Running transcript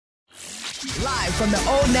Live from the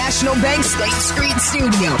Old National Bank State Street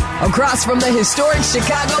Studio, across from the historic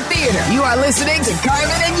Chicago Theater, you are listening to Carmen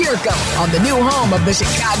and Yurko on the new home of the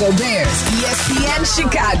Chicago Bears, ESPN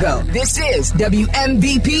Chicago. This is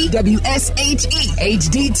WMVP WSHE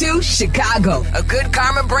HD2 Chicago, a good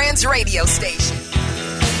Karma Brands radio station.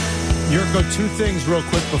 Yurko, two things real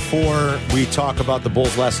quick before we talk about the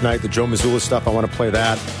Bulls last night, the Joe Mazzulla stuff. I want to play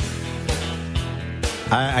that.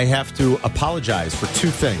 I have to apologize for two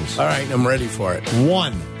things. All right, I'm ready for it.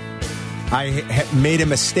 One, I made a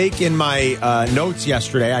mistake in my notes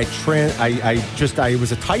yesterday. I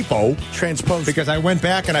was a typo. Transposed. Because I went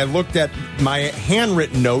back and I looked at my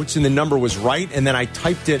handwritten notes and the number was right, and then I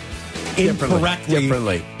typed it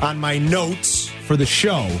incorrectly on my notes for the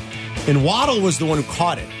show. And Waddle was the one who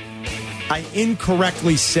caught it. I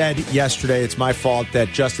incorrectly said yesterday, it's my fault,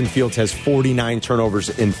 that Justin Fields has 49 turnovers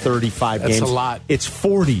in 35 games. That's a lot. It's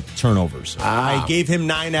 40 turnovers. I gave him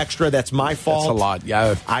 9 extra. That's my fault. That's a lot,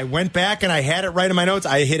 yeah. I went back and I had it right in my notes.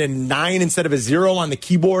 I hit a 9 instead of a 0 on the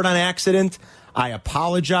keyboard on accident. I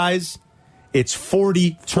apologize. It's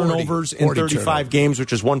 40 turnovers in 35 games,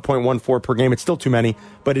 which is 1.14 per game. It's still too many,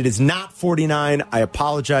 but it is not 49. I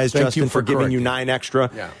apologize, Justin, for giving you 9 extra.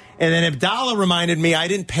 Yeah. And then Abdallah reminded me I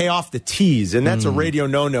didn't pay off the tease, and that's a radio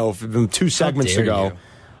no-no from 2 segments ago.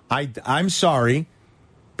 I'm sorry,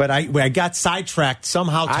 but I got sidetracked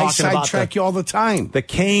somehow talking about sidetrack you all the time. The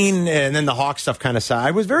Kane and then the Hawk stuff kind of side.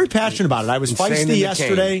 I was very passionate about it. I was feisty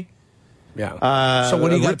yesterday. Yeah. So what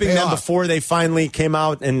do you got to ripping pay them off? before they finally came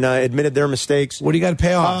out and admitted their mistakes? What do you got to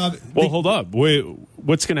pay off? Well, hold up. Wait,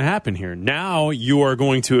 what's going to happen here? Now you are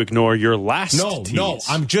going to ignore your last tease. No.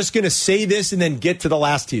 I'm just going to say this and then get to the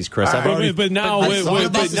the tease, Chris. But now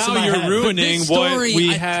you're ruining what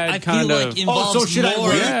we had kind of. Like involves should I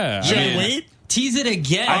wait? Yeah. Should I wait? Tease it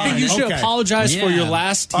again. I think you should apologize for your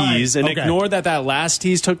last tease and ignore that last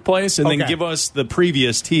tease took place and then give us the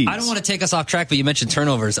previous tease. I don't want to take us off track, but you mentioned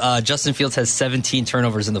turnovers. Justin Fields has 17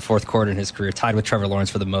 turnovers in the fourth quarter in his career, tied with Trevor Lawrence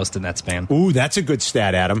for the most in that span. Ooh, that's a good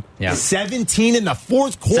stat, Adam. Yeah. 17 in the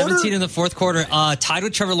fourth quarter? 17 in the fourth quarter, tied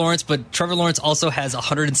with Trevor Lawrence, but Trevor Lawrence also has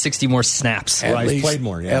 160 more snaps. He's played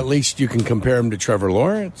more, At least you can compare him to Trevor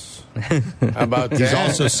Lawrence. How about that? He's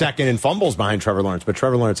also second in fumbles behind Trevor Lawrence, but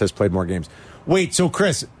Trevor Lawrence has played more games. Wait, so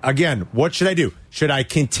Chris, again, what should I do? Should I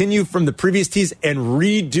continue from the previous tease and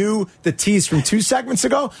redo the tease from 2 segments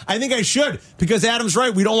ago? I think I should, because Adam's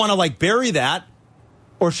right. We don't want to bury that.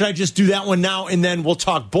 Or should I just do that one now and then we'll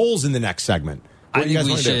talk Bulls in the next segment? I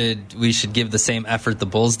think we should give the same effort the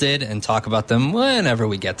Bulls did and talk about them whenever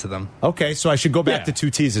we get to them. Okay, so I should go back to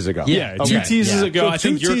 2 teases ago. Yeah, 2 teases ago. So I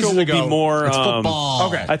think Yurko will be more. It's football.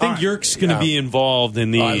 Okay, I think Yurk's going to be involved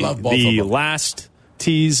in the last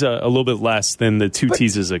tease a little bit less than the 2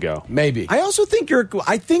 teases ago. Maybe. I also think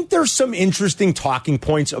I think there's some interesting talking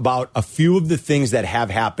points about a few of the things that have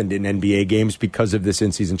happened in NBA games because of this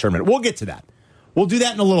in-season tournament. We'll get to that. We'll do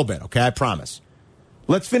that in a little bit, okay? I promise.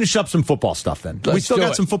 Let's finish up some football stuff then. We still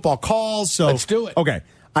got some football calls, so let's do it. Okay.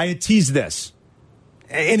 I had teased this.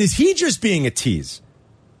 And is he just being a tease?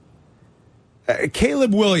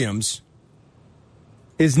 Celeb Williams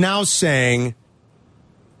is now saying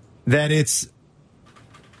that it's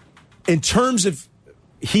in terms of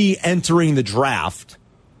he entering the draft,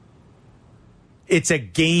 it's a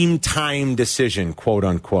game time decision, quote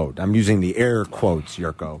unquote. I'm using the air quotes,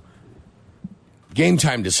 Yurko. Game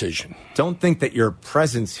time decision. Don't think that your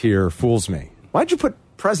presence here fools me. Why'd you put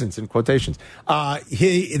presence in quotations? That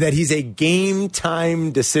he's a game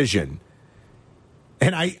time decision.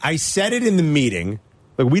 And I said it in the meeting.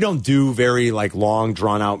 We don't do very long,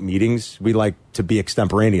 drawn out meetings. We like to be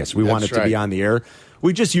extemporaneous. We want it to be on the air.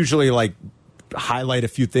 We just usually highlight a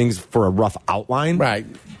few things for a rough outline. Right.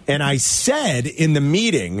 And I said in the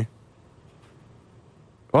meeting,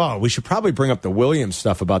 we should probably bring up the Williams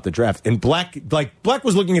stuff about the draft. And Black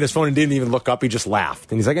was looking at his phone and didn't even look up. He just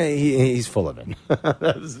laughed. And he's like, he's full of it.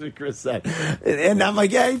 That's what Chris said. And I'm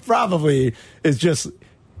like, yeah, he probably is just,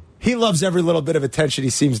 he loves every little bit of attention he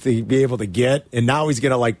seems to be able to get. And now he's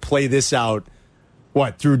going to play this out,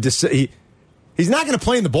 through he's not going to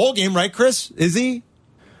play in the bowl game, right, Chris? Is he?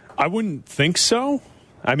 I wouldn't think so.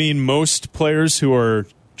 I mean, most players who are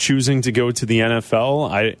choosing to go to the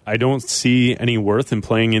NFL, I don't see any worth in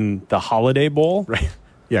playing in the Holiday Bowl. Right.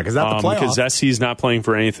 Yeah, because not the playoffs. Because SC's not playing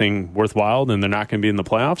for anything worthwhile, and they're not going to be in the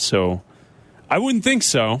playoffs. So I wouldn't think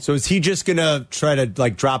so. So is he just going to try to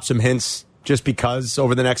drop some hints just because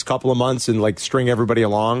over the next couple of months and string everybody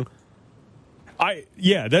along?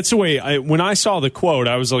 Yeah, that's the way. When I saw the quote,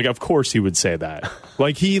 I was like, of course he would say that.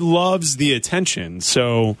 He loves the attention.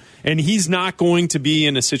 So, and he's not going to be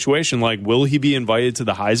in a situation will he be invited to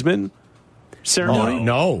the Heisman ceremony?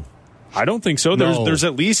 No. I don't think so. No. There's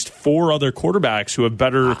at least 4 other quarterbacks who have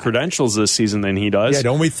better credentials this season than he does. Yeah,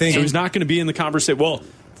 don't we think? So he's not going to be in the conversation. Well,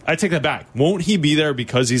 I take that back. Won't he be there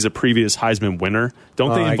because he's a previous Heisman winner?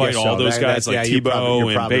 Don't they invite all those guys like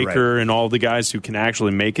Tebow and Baker and all the guys who can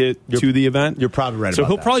actually make it to the event? You're probably right so about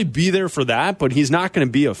he'll that. probably be there for that, but he's not going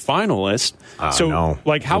to be a finalist. No,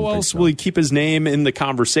 like, how else will he keep his name in the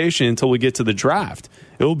conversation until we get to the draft?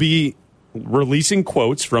 It'll be releasing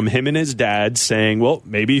quotes from him and his dad saying, well,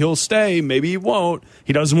 maybe he'll stay, maybe he won't.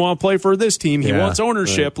 He doesn't want to play for this team. He wants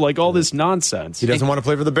ownership, like all this nonsense. He doesn't want to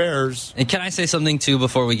play for the Bears. And can I say something, too,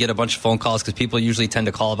 before we get a bunch of phone calls? Because people usually tend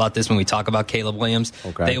to call about this when we talk about Caleb Williams.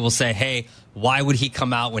 Okay. They will say, hey, why would he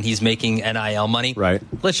come out when he's making NIL money? Right.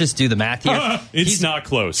 Let's just do the math here. He's not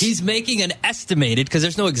close. He's making an estimated, because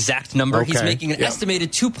there's no exact number, Okay. he's making an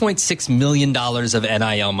estimated $2.6 million of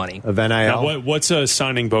NIL money. Of NIL. Now, what's a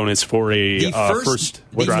signing bonus for a first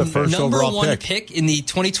draft the pick? number overall one pick? pick in the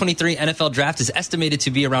 2023 NFL draft is estimated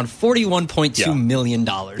to be around $41.2 million.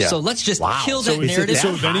 So let's just kill that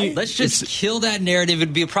narrative. Let's just kill that narrative.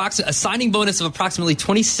 It'd be a signing bonus of approximately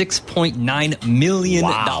 $26.9 million.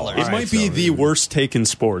 It might be the worst take in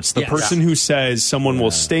sports. The person who says someone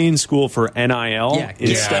will stay in school for NIL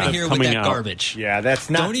instead of here coming with that out. Garbage. Yeah, that's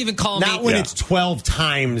not. Don't even call me. Not when it's 12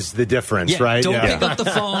 times the difference, right? Don't pick up the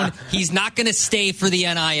phone. He's not going to stay for the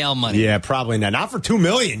NIL money. Yeah, probably not. Not for $2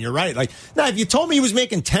 million. You're right. Like, now, if you told me he was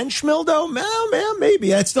making 10 schmil, though, man, maybe.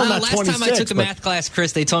 That's still not 26. Last time I took a math class,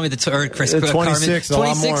 Chris, they told me Chris, 26, Carmen, a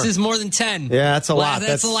lot 26 more. is more than 10. Yeah, that's a lot.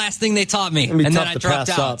 That's the last thing they taught me, It'd be and then tough I to dropped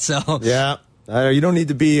pass out. up. So yeah. You don't need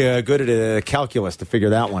to be good at calculus to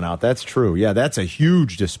figure that one out. That's true. Yeah, that's a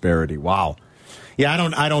huge disparity. Wow. Yeah,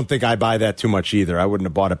 I don't think I buy that too much either. I wouldn't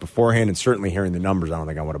have bought it beforehand, and certainly hearing the numbers, I don't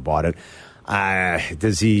think I would have bought it.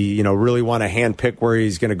 Does he, really want to hand pick where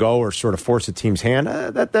he's going to go or sort of force a team's hand?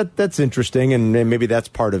 That's interesting, and maybe that's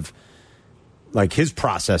part of like his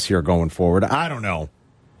process here going forward. I don't know.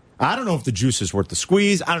 I don't know if the juice is worth the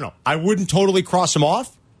squeeze. I don't know. I wouldn't totally cross him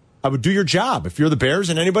off. I would do your job if you're the Bears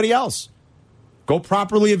and anybody else. Go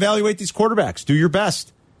properly evaluate these quarterbacks. Do your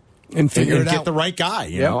best. And figure it get out. the right guy.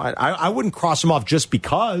 You know, I wouldn't cross him off just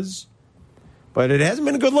because, but it hasn't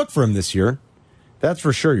been a good look for him this year. That's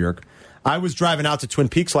for sure, Yerk. I was driving out to Twin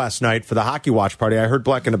Peaks last night for the hockey watch party. I heard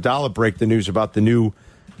Black and Abdallah break the news about the new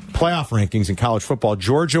playoff rankings in college football.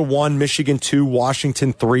 Georgia 1, Michigan 2,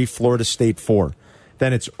 Washington 3, Florida State 4.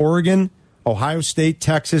 Then it's Oregon, Ohio State,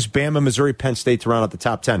 Texas, Bama, Missouri, Penn State to round out the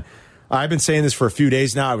top 10. I've been saying this for a few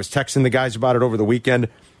days now. I was texting the guys about it over the weekend.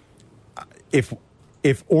 If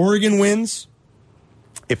Oregon wins,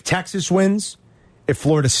 if Texas wins, if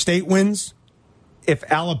Florida State wins, if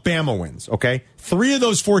Alabama wins, okay? 3 of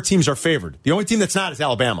those 4 teams are favored. The only team that's not is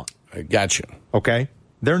Alabama. I gotcha. Okay?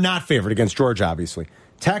 They're not favored against Georgia, obviously.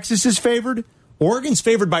 Texas is favored. Oregon's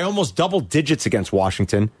favored by almost double digits against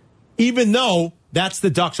Washington, even though that's the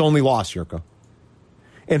Ducks' only loss, Yurko.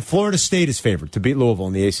 And Florida State is favored to beat Louisville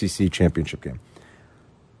in the ACC championship game.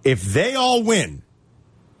 If they all win,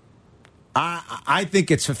 I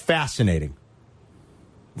think it's fascinating.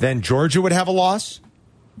 Then Georgia would have a loss.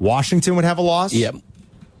 Washington would have a loss. Yep.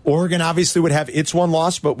 Oregon obviously would have its one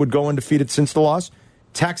loss, but would go undefeated since the loss.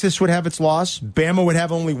 Texas would have its loss. Bama would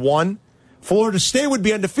have only one. Florida State would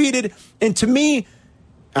be undefeated. And to me,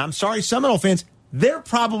 I'm sorry, Seminole fans, they're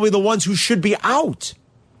probably the ones who should be out.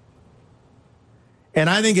 And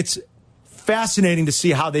I think it's fascinating to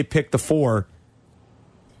see how they pick the 4,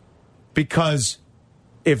 because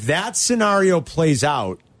if that scenario plays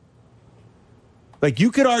out, like,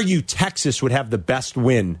 you could argue Texas would have the best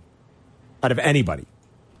win out of anybody.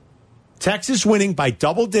 Texas winning by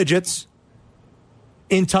double digits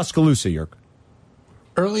in Tuscaloosa, Yerk.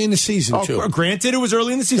 Early in the season, too. Granted, it was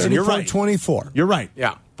early in the season. You're right. 24. You're right.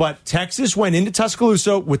 Yeah. But Texas went into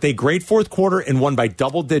Tuscaloosa with a great fourth quarter and won by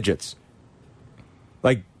double digits.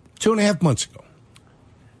 Like 2.5 months ago.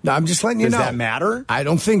 Now, I'm just letting you know. Does that matter? I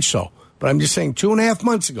don't think so. But I'm just saying 2.5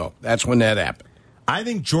 months ago, that's when that happened. I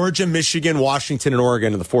think Georgia, Michigan, Washington, and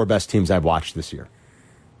Oregon are the 4 best teams I've watched this year.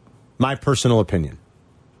 My personal opinion.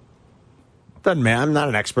 Doesn't matter. I'm not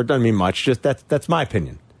an expert. Doesn't mean much. Just that's my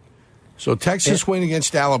opinion. So Texas win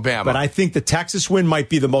against Alabama. But I think the Texas win might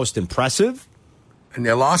be the most impressive. And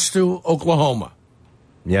they lost to Oklahoma.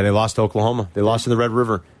 Yeah, they lost to Oklahoma. They lost in the Red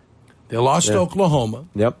River. They lost to Oklahoma.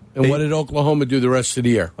 Yep. And what did Oklahoma do the rest of the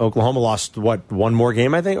year? Oklahoma lost, one more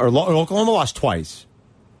game, I think? Or Oklahoma lost twice.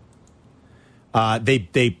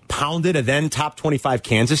 They pounded a then top 25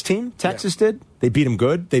 Kansas team. Texas did. They beat them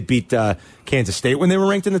good. They beat Kansas State when they were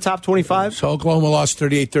ranked in the top 25. So Oklahoma lost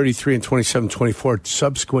 38-33 and 27-24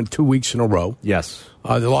 subsequent 2 weeks in a row. Yes.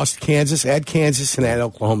 They lost to Kansas, at Kansas, and at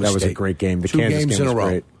Oklahoma State. That was a great game. The 2 Kansas games game in a was row.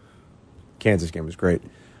 great. Kansas game was great.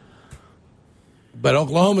 But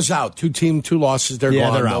Oklahoma's out. 2 losses. They're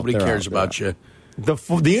gone. They're Nobody cares about you.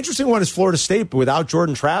 The interesting one is Florida State. But without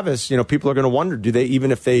Jordan Travis, people are going to wonder, do they,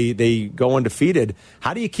 even if they go undefeated,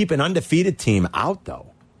 how do you keep an undefeated team out, though?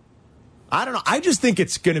 I don't know. I just think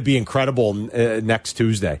it's going to be incredible next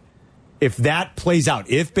Tuesday. If that plays out,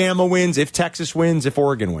 if Bama wins, if Texas wins, if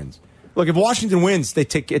Oregon wins. Look, if Washington wins,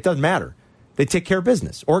 it doesn't matter. They take care of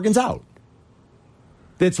business. Oregon's out.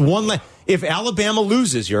 It's if Alabama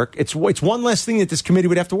loses, Yerk, it's one less thing that this committee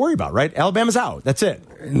would have to worry about, right? Alabama's out. That's it.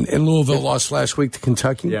 And Louisville lost last week to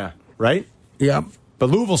Kentucky. Yeah. Right? Yeah.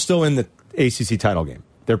 But Louisville's still in the ACC title game.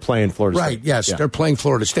 They're playing Florida State. Right, yes. Yeah. They're playing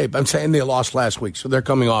Florida State. But I'm saying they lost last week, so they're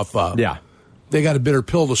coming off. They got a bitter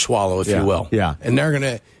pill to swallow, if you will. Yeah. And they're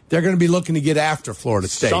going to be looking to get after Florida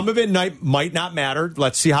State. Some of it might not matter.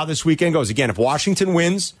 Let's see how this weekend goes. Again, if Washington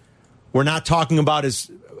wins, we're not talking about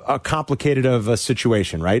as complicated of a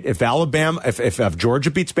situation, right? If Alabama, if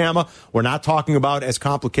Georgia beats Bama, we're not talking about as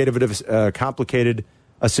complicated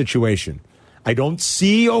a situation. I don't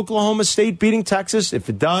see Oklahoma State beating Texas. If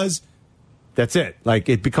it does, that's it. Like,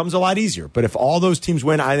 it becomes a lot easier. But if all those teams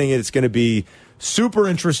win, I think it's going to be super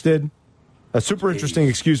interesting,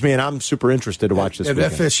 and I'm super interested to watch this The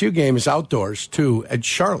weekend. FSU game is outdoors, too, at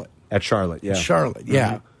Charlotte. At Charlotte, yeah.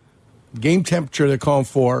 Mm-hmm. Game temperature, they're calling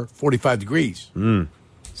for 45 degrees.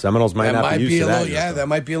 Seminoles might not be used to that. Yeah, that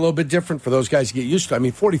might be a little bit different for those guys to get used to. I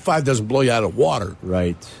mean, 45 doesn't blow you out of water.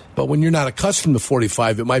 Right. But when you're not accustomed to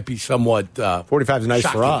 45, it might be somewhat 45 is nice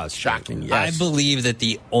shocking, for us. Shocking, yes. I believe that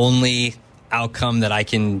the only outcome that I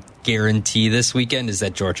can guarantee this weekend is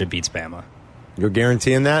that Georgia beats Bama. You're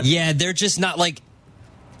guaranteeing that? Yeah, they're just not like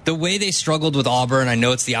the way they struggled with Auburn. I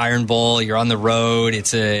know it's the Iron Bowl. You're on the road.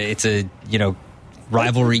 It's a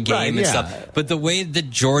rivalry game and stuff. But the way that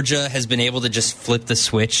Georgia has been able to just flip the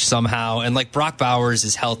switch somehow, and like Brock Bowers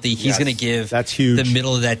is healthy, he's going to give that's huge. The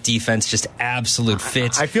middle of that defense just absolute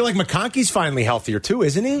fits. I feel like McConkey's finally healthier too,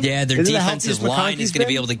 isn't he? Yeah, their defensive line is going to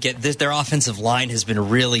be able to get this. Their offensive line has been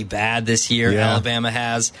really bad this year. Yeah. Alabama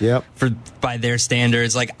has, by their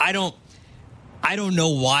standards. Like, I don't know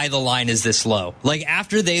why the line is this low. Like,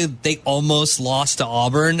 after they almost lost to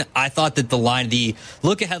Auburn, I thought that the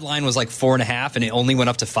look-ahead line was like 4.5, and it only went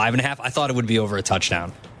up to 5.5. I thought it would be over a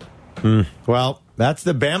touchdown. Well, that's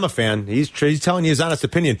the Bama fan. He's telling you his honest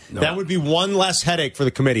opinion. No. That would be one less headache for the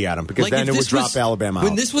committee, Adam, because then it would drop Alabama out.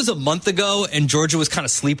 When this was a month ago and Georgia was kind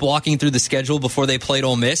of sleepwalking through the schedule before they played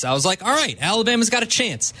Ole Miss, I was like, all right, Alabama's got a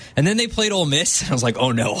chance. And then they played Ole Miss, and I was like,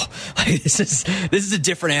 oh no, like, this is a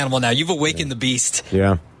different animal now. You've awakened the beast.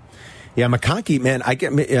 Yeah. Yeah, McConkey, man,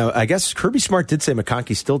 I guess Kirby Smart did say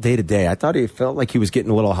McConkey's still day to day. I thought he felt like he was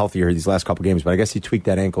getting a little healthier these last couple games, but I guess he tweaked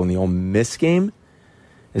that ankle in the Ole Miss game.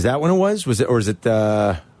 Is that when it was? Was it, or is it,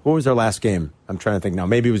 what was their last game? I'm trying to think now.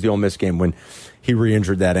 Maybe it was the Ole Miss game when he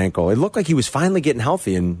re-injured that ankle. It looked like he was finally getting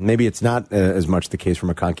healthy, and maybe it's not as much the case for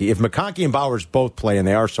McConkey. If McConkey and Bowers both play and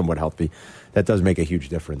they are somewhat healthy, that does make a huge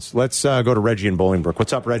difference. Let's go to Reggie in Bolingbrook.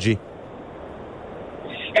 What's up, Reggie?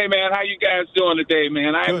 Hey, man, how you guys doing today,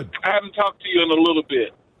 man? I haven't talked to you in a little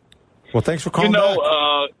bit. Well, thanks for calling back.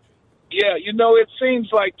 It seems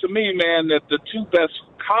like to me, man, that the two best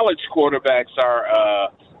college quarterbacks are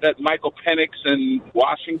that Michael Penix in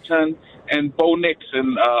Washington and Bo Nix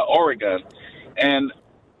in Oregon. And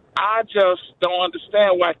I just don't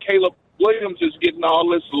understand why Caleb Williams is getting all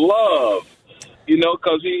this love,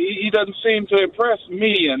 because he doesn't seem to impress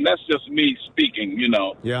me, and that's just me speaking,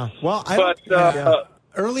 Yeah, well,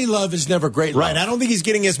 early love is never great love. Right, I don't think he's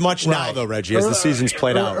getting as much now, though, Reggie, as the season's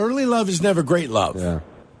played out. Early love is never great love. Yeah.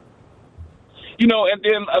 And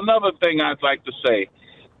then another thing I'd like to say,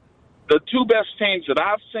 the two best teams that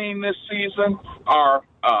I've seen this season are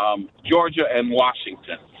Georgia and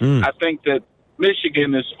Washington. I think that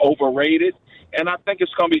Michigan is overrated, and I think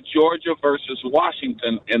it's going to be Georgia versus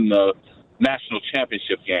Washington in the national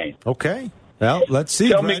championship game. Okay. Well, let's see.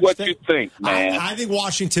 Tell me what you think, man. I think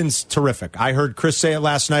Washington's terrific. I heard Chris say it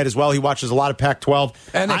last night as well. He watches a lot of Pac-12.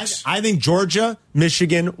 And I think Georgia,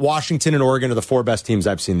 Michigan, Washington, and Oregon are the four best teams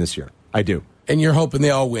I've seen this year. I do. And you're hoping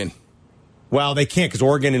they all win. Well, they can't because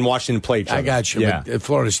Oregon and Washington play each other. I got you. Yeah. But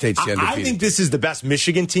Florida State's the undefeated. I think this is the best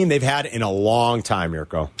Michigan team they've had in a long time,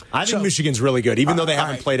 Mirko. I think Michigan's really good, even though they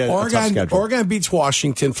haven't played a tough schedule. Oregon beats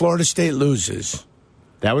Washington. Florida State loses.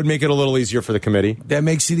 That would make it a little easier for the committee. That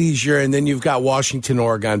makes it easier, and then you've got Washington,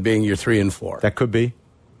 Oregon being your 3 and 4. That could be.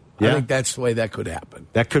 Yeah. I think that's the way that could happen.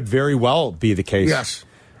 That could very well be the case. Yes.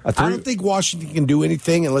 I don't think Washington can do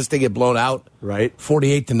anything unless they get blown out. Right.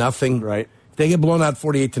 48-0. Right. If they get blown out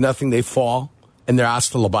 48-0, they fall, and they're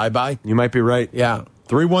hasta la bye-bye. You might be right. Yeah.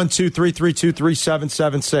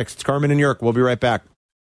 312-332-3776. It's Carmen and York. We'll be right back.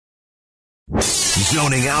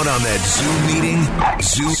 Zoning out on that Zoom meeting?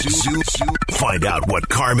 Zoom. Find out what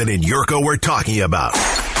Carmen and Yurko were talking about.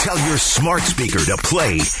 Tell your smart speaker to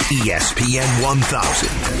play ESPN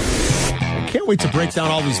 1000. Can't wait to break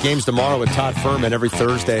down all these games tomorrow with Todd Furman. Every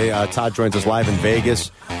Thursday, Todd joins us live in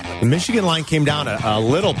Vegas. The Michigan line came down a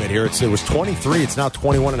little bit here. It was 23. It's now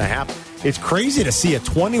 21.5. It's crazy to see a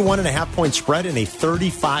 21.5 point spread and a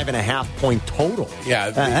 35.5 point total. Yeah.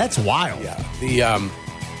 That's wild. Yeah.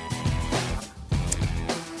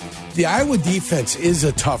 The Iowa defense is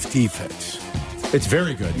a tough defense. It's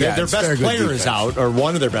very good. Yeah, their best player is out, or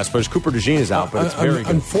one of their best players. Cooper DeJean is out, but it's very good.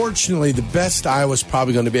 Unfortunately, the best Iowa's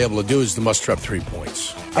probably going to be able to do is to muster up 3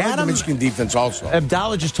 points. I like the Michigan defense also.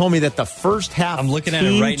 Abdallah just told me that the first half I'm looking at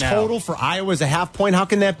it right now. Total for Iowa is a half point. How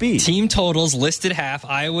can that be? Team totals listed half.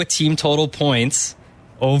 Iowa team total points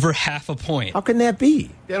over half a point. How can that be?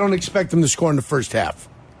 They don't expect them to score in the first half.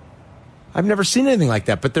 I've never seen anything like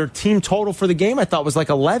that, but their team total for the game I thought was like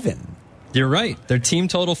 11. You're right. Their team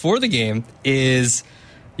total for the game is,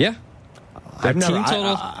 team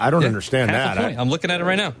total. I don't understand half that. A point. I'm looking at it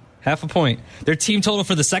right now. Half a point. Their team total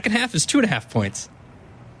for the second half is 2.5 points.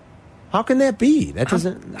 How can that be? That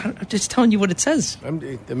doesn't. I'm just telling you what it says. I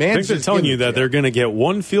think they're telling you that they're going to get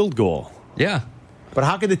one field goal. Yeah. But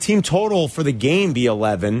how could the team total for the game be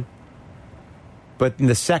 11? But in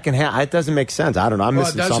the second half, it doesn't make sense. I don't know. I'm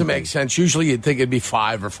missing something. It doesn't make sense. Usually you'd think it'd be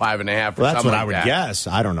 5 or 5.5. Well, that's what I would guess.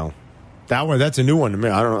 I don't know. That's a new one to me.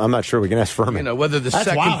 I'm not sure. We can ask Furman. Whether the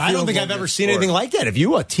second. Wild. I don't think I've ever seen anything like that. If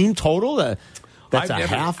you a team total, that's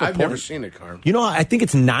half a point. I've never seen it, Carm. I think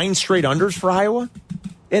it's 9 straight unders for Iowa,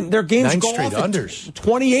 and their games 9 go straight off unders,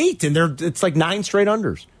 28, and it's like 9 straight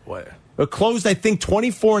unders. What? It closed, I think,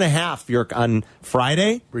 24.5 on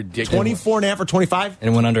Friday. Ridiculous. 24.5 or 25,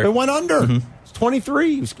 and it went under. It went under. Mm-hmm. It's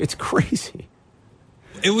 23. It's crazy.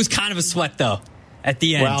 It was kind of a sweat, though. At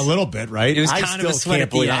the end. Well, a little bit, right? It was kind of a sweat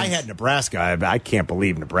at the end. I had Nebraska. I can't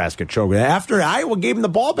believe Nebraska choked. After Iowa gave him the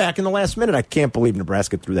ball back in the last minute, I can't believe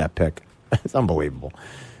Nebraska threw that pick. It's unbelievable.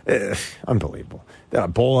 Unbelievable.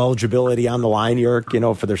 Bowl eligibility on the line, Yerk,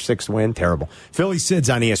 for their 6th win. Terrible. Philly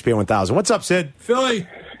Sid's on ESPN 1000. What's up, Sid? Philly.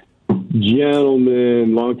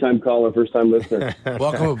 Gentlemen, long-time caller, first-time listener.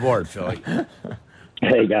 Welcome aboard, Philly.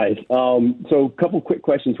 Hey, guys. So a couple quick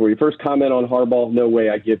questions for you. First, comment on Harbaugh. No way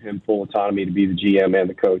I give him full autonomy to be the GM and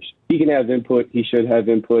the coach. He can have input. He should have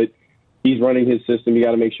input. He's running his system. You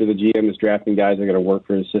got to make sure the GM is drafting guys that are going to work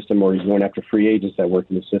for his system, or he's going after free agents that work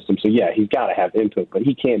in the system. So, yeah, he's got to have input, but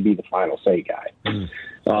he can't be the final say guy.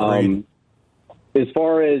 As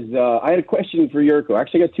far as I had a question for Yurko.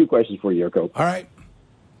 Actually, I got 2 questions for you, Yurko. All right.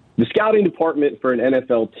 The scouting department for an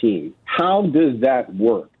NFL team, how does that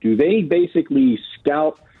work? Do they basically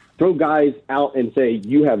scout, throw guys out and say,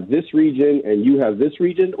 you have this region and you have this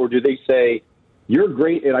region? Or do they say, you're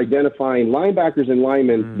great at identifying linebackers and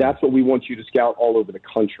linemen. That's what we want you to scout all over the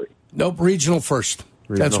country? Nope, regional first.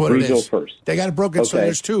 That's what it is. Regional first. They got it broken. Okay. So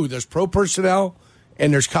there's 2. There's pro personnel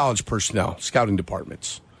and there's college personnel, scouting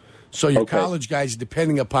departments. So your college guys,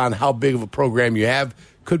 depending upon how big of a program you have,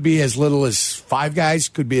 could be as little as 5 guys,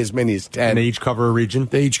 could be as many as 10. And they each cover a region?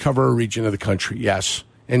 They each cover a region of the country, yes.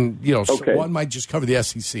 And, so one might just cover the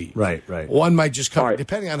SEC. Right. One might just cover,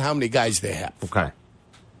 depending on how many guys they have. Okay.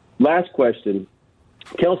 Last question.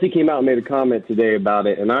 Kelsey came out and made a comment today about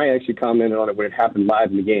it, and I actually commented on it when it happened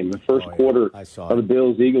live in the game. The first quarter of the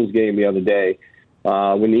Bills-Eagles game the other day,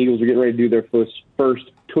 when the Eagles were getting ready to do their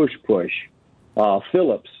first tush push,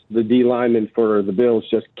 Phillips, the D lineman for the Bills,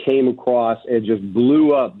 just came across and just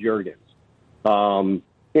blew up Juergens.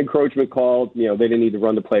 Encroachment called, they didn't need to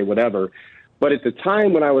run the play, whatever. But at the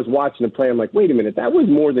time when I was watching the play, I'm like, wait a minute, that was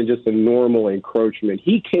more than just a normal encroachment.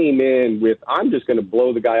 He came in with, I'm just going to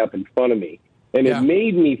blow the guy up in front of me. And it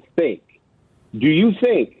made me think, do you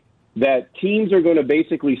think that teams are going to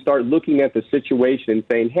basically start looking at the situation and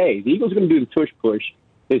saying, hey, the Eagles are going to do the tush push.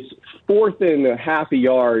 It's 4th and a half a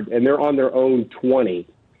yard, and they're on their own 20.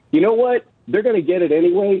 You know what? They're going to get it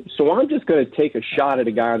anyway, so I'm just going to take a shot at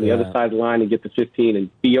a guy on the other side of the line and get the 15 and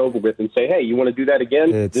be over with and say, hey, you want to do that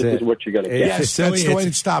again? This is what you're going to get. Yes, that's the way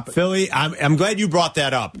to stop it. Philly, I'm glad you brought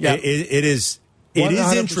that up. Yeah. It is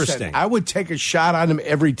 100%. Interesting. I would take a shot on him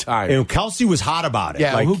every time. And Kelsey was hot about it.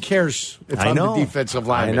 Yeah, who cares if I'm the defensive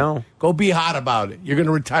lineman? I know. Go be hot about it. You're going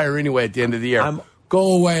to retire anyway at the end of the year.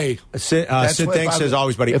 Go away. Sid, thanks as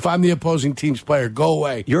always, buddy. If I'm the opposing team's player, go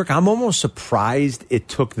away. Yerk, I'm almost surprised it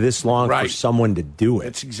took this long for someone to do it.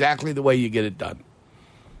 It's exactly the way you get it done.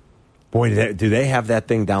 Boy, do they have that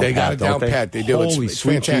thing down pat? They got it down pat. They do. Holy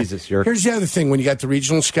sweet Jesus, Yerk. Here's the other thing. When you got the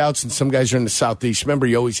regional scouts and some guys are in the Southeast, remember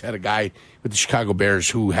you always had a guy with the Chicago Bears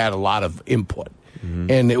who had a lot of input.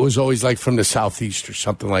 And it was always like from the Southeast or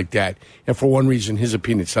something like that. And for one reason, his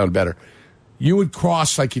opinion sounded better. You would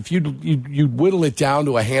cross, like if you'd whittle it down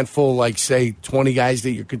to a handful, like say 20 guys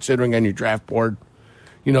that you're considering on your draft board,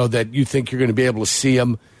 that you think you're going to be able to see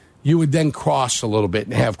them. You would then cross a little bit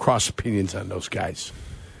and have cross opinions on those guys.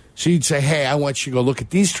 So you'd say, hey, I want you to go look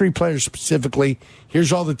at these 3 players specifically.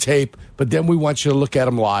 Here's all the tape, but then we want you to look at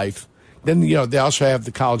them live. Then, they also have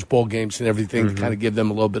the college bowl games and everything to kind of give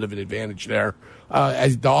them a little bit of an advantage there,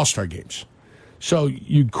 as the All-Star games. So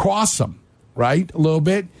you'd cross them, right, a little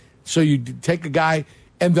bit. So you take a guy,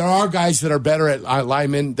 and there are guys that are better at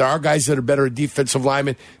linemen. There are guys that are better at defensive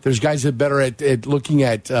linemen. There's guys that are better at looking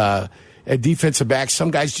at defensive backs.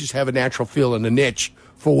 Some guys just have a natural feel and a niche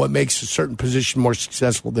for what makes a certain position more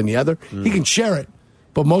successful than the other. He can share it,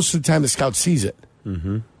 but most of the time the scout sees it.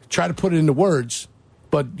 Try to put it into words,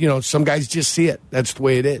 but, some guys just see it. That's the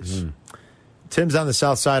way it is. Tim's on the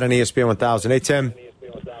south side on ESPN 1000. Hey, Tim.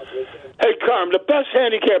 Hey, Carm, the best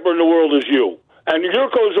handicapper in the world is you. And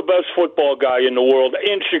Yurko's the best football guy in the world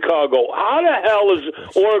in Chicago. How the hell is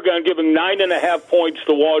Oregon giving 9.5 points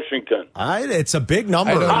to Washington? It's a big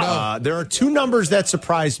number. There are 2 numbers that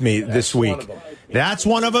surprised me this week. That's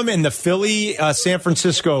one of them, and the Philly-San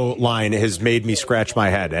Francisco line has made me scratch my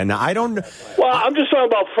head. And I don't... Well, I'm just talking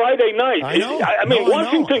about Friday night. I know.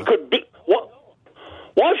 Washington could be...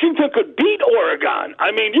 Washington could beat Oregon.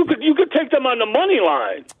 I mean, you could take them on the money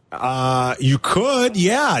line. You could,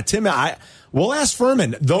 yeah. Tim, we'll ask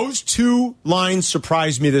Furman. Those 2 lines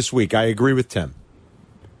surprised me this week. I agree with Tim.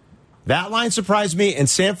 That line surprised me, and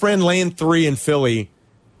San Fran laying 3 in Philly.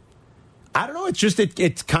 I don't know. It's just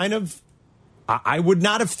it's kind of. I would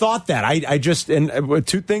not have thought that. I just 2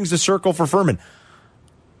 things to circle for Furman.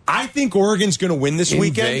 I think Oregon's going to win this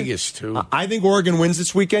weekend. Vegas too. I think Oregon wins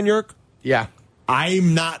this weekend, Yerk. Yeah.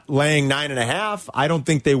 I'm not laying 9.5. I don't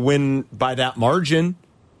think they win by that margin.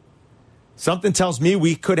 Something tells me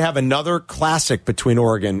we could have another classic between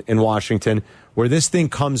Oregon and Washington where this thing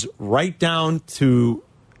comes right down to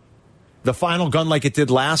the final gun like it did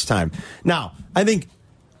last time. Now, I think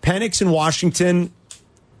Penix and Washington,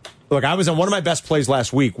 look, I was on one of my best plays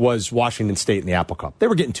last week was Washington State in the Apple Cup. They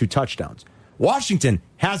were getting 2 touchdowns. Washington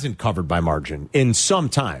hasn't covered by margin in some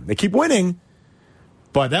time. They keep winning,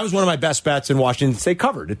 but that was one of my best bets in Washington State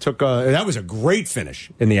covered. That was a great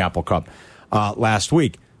finish in the Apple Cup last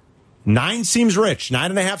week. 9 seems rich.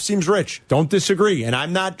 9.5 seems rich. Don't disagree. And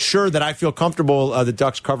I'm not sure that I feel comfortable the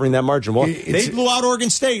Ducks covering that margin. Well, they blew out Oregon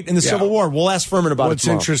State in the Civil War. We'll ask Furman about it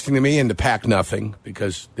tomorrow. What's interesting to me, and the Pack Nothing,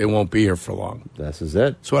 because they won't be here for long. This is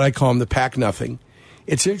it. That's what I call them, the Pack Nothing.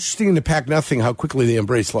 It's interesting in the Pack Nothing how quickly they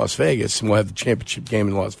embrace Las Vegas, and we'll have the championship game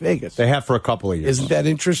in Las Vegas. They have for a couple of years. Isn't that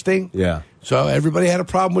interesting? Yeah. So everybody had a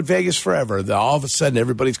problem with Vegas forever. All of a sudden,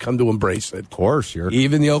 everybody's come to embrace it. Of course.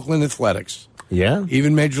 Even the Oakland Athletics. Yeah.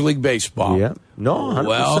 Even Major League Baseball. Yeah. No, 100%.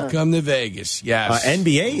 Welcome to Vegas. Yes.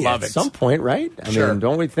 NBA Love at it. some point, right? I mean,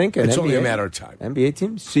 don't we think it's NBA, only a matter of time. NBA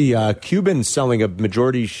team? See, Cuban selling a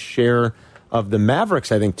majority share of the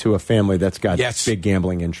Mavericks, I think, to a family that's got big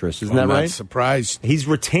gambling interests. Isn't that right? I'm not surprised. He's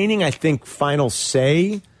retaining, I think, final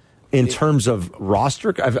say in terms of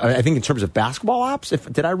roster. I think in terms of basketball ops.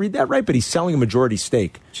 Did I read that right? But he's selling a majority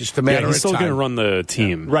stake. Just a matter of time. He's still going to run the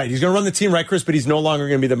team. Right. He's going to run the team, right, Chris? But he's no longer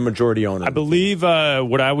going to be the majority owner. I believe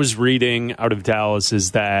what I was reading out of Dallas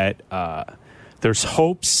is that there's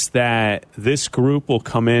hopes that this group will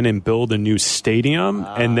come in and build a new stadium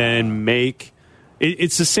and then make...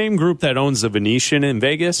 It's the same group that owns the Venetian in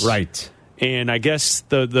Vegas. Right. And I guess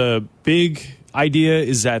the big idea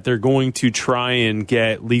is that they're going to try and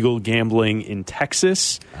get legal gambling in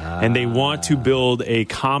Texas. And they want to build a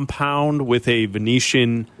compound with a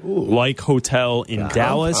Venetian-like hotel in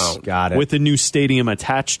Dallas. Got it. With a new stadium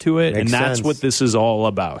attached to it. Makes that's sense. what this is all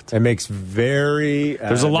about. It makes very...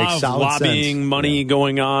 There's a lot of lobbying money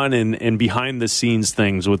going on and behind-the-scenes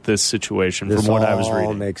things with this situation from what I was reading.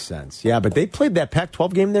 All makes sense. Yeah, but they played that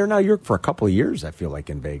Pac-12 game there now, York, for a couple of years, I feel like,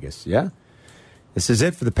 in Vegas. Yeah. This is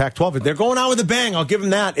it for the Pac-12. They're going out with a bang. I'll give them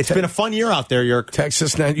that. It's been a fun year out there, Yerk.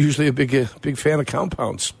 Texas not usually a big fan of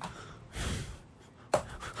compounds. Here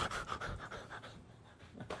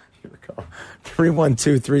we go.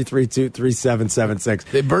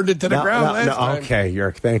 312-332-3776. They burned it to the ground last time. Okay,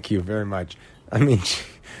 Yerk. Thank you very much. I mean,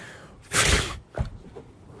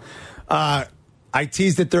 I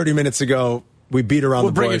teased it 30 minutes ago. We beat around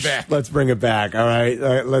the bush. Bring it back. Let's bring it back. All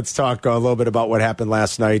right. Let's talk a little bit about what happened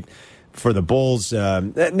last night for the Bulls.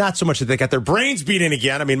 Not so much that they got their brains beat in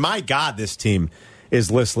again. I mean, my God, this team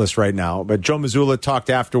is listless right now. But Joe Mazzulla talked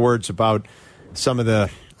afterwards about some of the,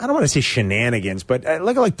 I don't want to say shenanigans, but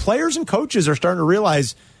like players and coaches are starting to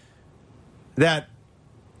realize that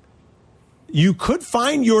you could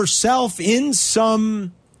find yourself in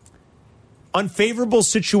some unfavorable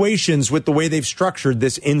situations with the way they've structured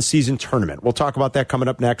this in-season tournament. We'll talk about that coming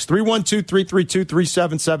up next.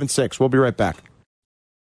 312-332-3776. We'll be right back.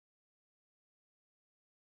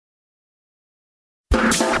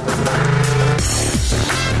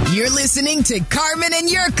 You're listening to Carmen and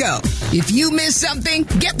Yurko. If you miss something,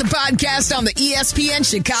 get the podcast on the ESPN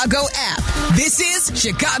Chicago app. This is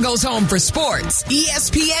Chicago's home for sports.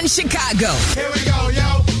 ESPN Chicago. Here we go,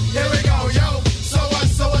 yo. Here we go, yo. So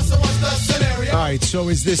what's the scenario? All right, so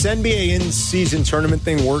is this NBA in-season tournament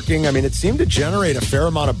thing working? I mean, it seemed to generate a fair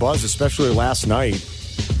amount of buzz, especially last night,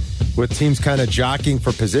 with teams kind of jockeying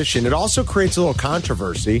for position. It also creates a little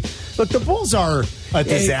controversy. Look, the Bulls are a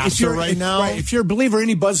disaster right now. Right, if you're a believer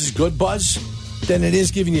any buzz is good buzz, then it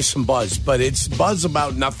is giving you some buzz. But it's buzz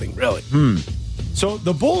about nothing, really. So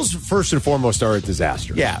the Bulls, first and foremost, are a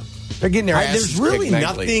disaster. Yeah. They're getting their asses There's really kicked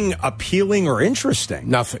nightly. nothing appealing or interesting.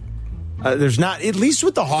 Nothing. There's not, at least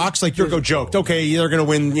with the Hawks, like Yurko joked, okay, they're going to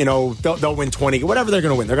win, they'll win 20, whatever they're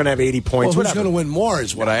going to win. They're going to have 80 points. Well, who's going to win more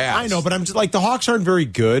is what I asked. I know, but I'm just like, the Hawks aren't very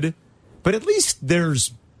good. But at least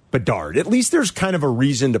there's Bedard. At least there's kind of a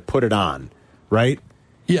reason to put it on, right?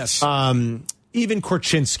 Yes. Even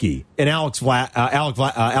Korchinski and Alex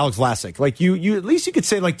Vlasic. Like you at least you could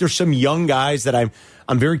say like there's some young guys that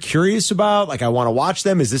I'm very curious about. Like I want to watch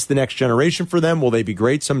them. Is this the next generation for them? Will they be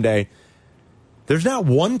great someday? There's not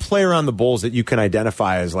one player on the Bulls that you can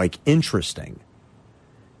identify as like interesting.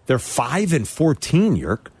 They're 5-14,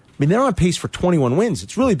 Yerk. I mean, they're on pace for 21 wins.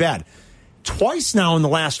 It's really bad. Twice now in the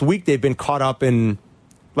last week, they've been caught up in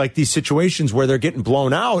like these situations where they're getting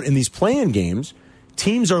blown out in these play-in games.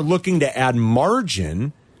 Teams are looking to add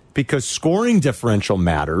margin because scoring differential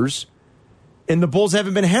matters, and the Bulls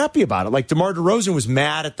haven't been happy about it. Like DeMar DeRozan was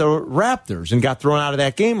mad at the Raptors and got thrown out of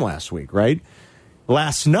that game last week, right?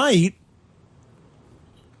 Last night,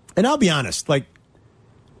 and I'll be honest, like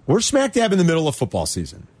we're smack dab in the middle of football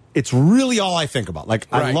season. It's really all I think about. Like,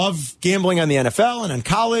 right. I love gambling on the NFL and on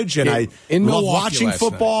college, and I love watching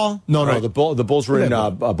football. Night. No, the Bulls were in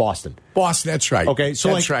Boston. Boston, that's right. Okay,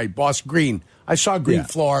 so that's right. Boston Green. I saw green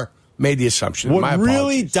floor, made the assumption. What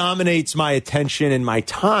really dominates my attention and my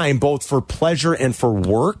time, both for pleasure and for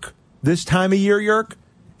work this time of year, Yerk,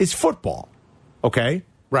 is football. Okay?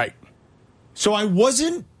 Right. So I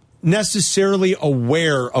wasn't necessarily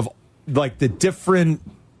aware of, like, the different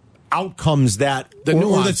outcomes that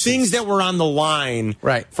or the things that were on the line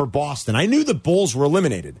for Boston. I knew the Bulls were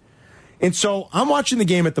eliminated. And so I'm watching the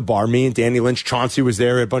game at the bar. Me and Danny Lynch, Chauncey was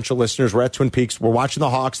there, a bunch of listeners. We're at Twin Peaks. We're watching the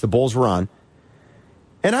Hawks. The Bulls were on.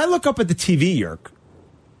 And I look up at the TV, Yerk,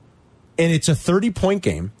 and it's a 30-point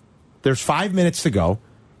game. There's 5 minutes to go.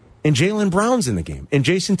 And Jaylen Brown's in the game. And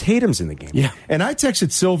Jason Tatum's in the game. Yeah. And I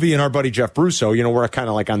texted Sylvie and our buddy Jeff Brusso. We're kind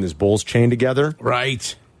of like on this Bulls chain together.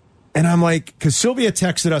 Right. And I'm like, because Sylvia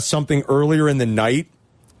texted us something earlier in the night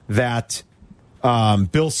that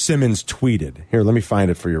Bill Simmons tweeted. Here, let me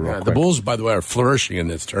find it for you real quick. The Bulls, by the way, are flourishing in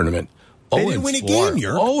this tournament. They didn't win a game,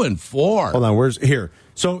 Yerk. 0-4. Hold on, where's here?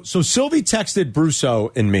 So Sylvie texted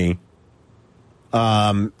Brusso and me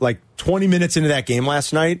like 20 minutes into that game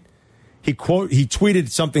last night. He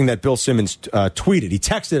tweeted something that Bill Simmons tweeted. He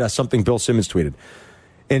texted us something Bill Simmons tweeted.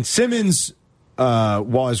 And Simmons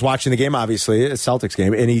was watching the game, obviously, a Celtics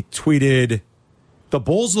game, and he tweeted, "The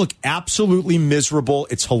Bulls look absolutely miserable.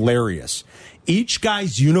 It's hilarious. Each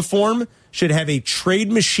guy's uniform should have a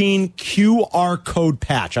trade machine QR code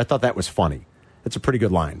patch." I thought that was funny. That's a pretty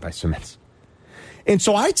good line by Simmons. And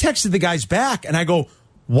so I texted the guys back, and I go,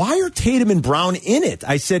 "Why are Tatum and Brown in it?"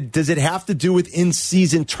 I said, "Does it have to do with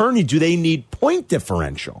in-season tourney? Do they need point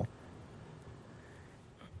differential?"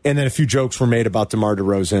 And then a few jokes were made about DeMar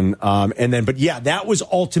DeRozan. But yeah, that was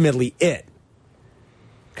ultimately it.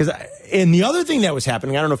 And the other thing that was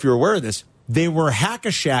happening, I don't know if you were aware of this, they were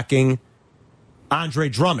hack-a-shacking Andre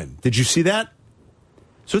Drummond. Did you see that?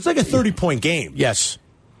 So it's like a 30-point game. Yes.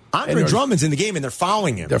 Andre Drummond's in the game, and they're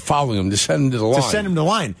fouling him. They're fouling him to send him to the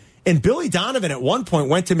line. And Billy Donovan at one point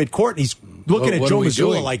went to midcourt, and he's looking at Joe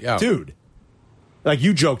Mazzulla like, dude, like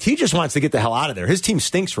you joked, he just wants to get the hell out of there. His team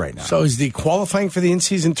stinks right now. So is the qualifying for the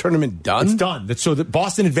in-season tournament done? It's done. So that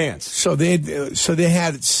Boston advanced. So they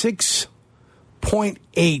had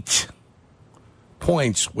 6.8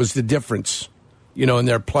 points was the difference, in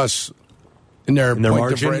their plus. In their point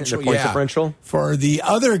margin, differential. Differential. For the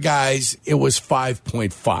other guys, it was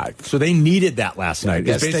 5.5. So they needed that last night.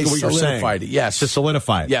 Yes, basically they what you're solidified saying. It. Yes, to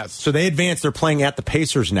solidify it. Yes. So they advanced. They're playing at the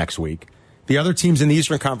Pacers next week. The other teams in the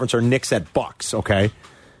Eastern Conference are Knicks at Bucks. Okay.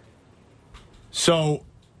 So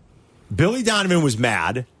Billy Donovan was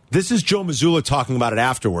mad This is Joe Mazzulla talking about it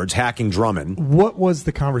afterwards, hacking Drummond. What was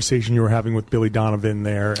the conversation you were having with Billy Donovan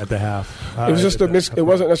there at the half? It was just it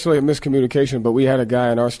wasn't necessarily a miscommunication, but we had a guy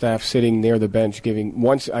on our staff sitting near the bench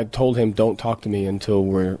once I told him don't talk to me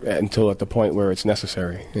until at the point where it's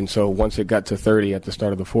necessary. And so once it got to 30 at the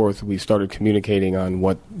start of the fourth, we started communicating on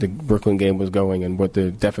what the Brooklyn game was going and what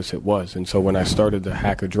the deficit was. And so when I started to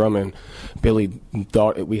hack a Drummond, Billy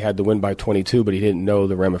thought we had to win by 22, but he didn't know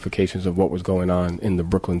the ramifications of what was going on in the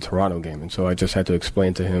Brooklyn-Toronto game. And so I just had to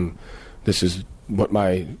explain to him, this is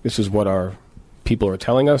what our people are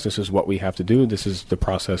telling us. This is what we have to do. This is the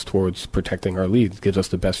process towards protecting our lead. It gives us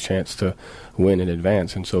the best chance to win in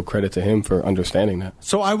advance. And so credit to him for understanding that.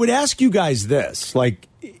 So I would ask you guys this,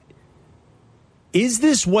 is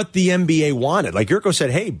this what the NBA wanted? Like Yurko said,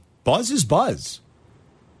 hey, buzz is buzz.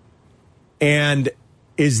 And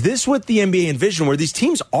is this what the NBA envisioned, where these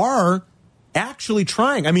teams are actually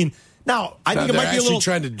trying? I mean, now I think it might be a little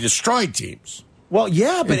trying to destroy teams. Well,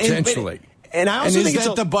 yeah, but intentionally. And I also think is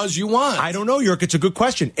that the buzz you want? I don't know, Yurk. It's a good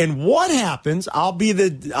question. And what happens? I'll be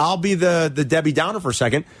the Debbie Downer for a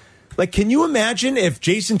second. Like, can you imagine if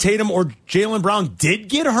Jason Tatum or Jaylen Brown did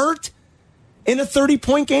get hurt in a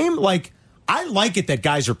 30-point game? Like, I like it that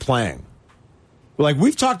guys are playing. Like,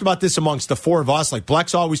 we've talked about this amongst the four of us. Like,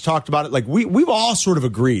 Bleck's always talked about it. Like, we've all sort of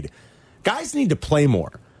agreed. Guys need to play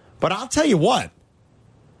more. But I'll tell you what.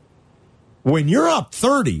 When you're up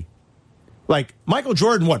 30, like Michael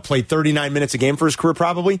Jordan, played 39 minutes a game for his career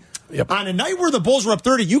probably? Yep. On a night where the Bulls were up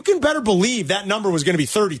 30, you can better believe that number was going to be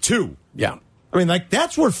 32. Yeah. I mean, like,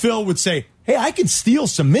 that's where Phil would say, hey, I can steal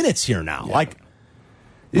some minutes here now. Yeah. Like,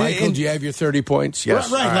 Michael, do you have your 30 points? Yes.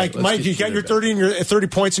 Right. Like, Mike, you got your 30 and your 30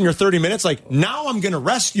 points in your 30 minutes. Like, now I'm going to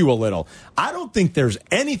rest you a little. I don't think there's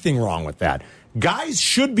anything wrong with that. Guys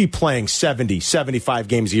should be playing 70, 75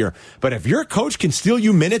 games a year. But if your coach can steal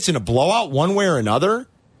you minutes in a blowout one way or another,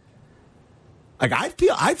 like, I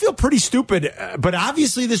feel pretty stupid. But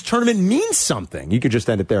obviously this tournament means something. You could just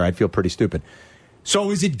end it there. I'd feel pretty stupid. So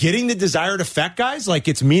is it getting the desired effect, guys? Like,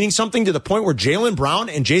 it's meaning something to the point where Jaylen Brown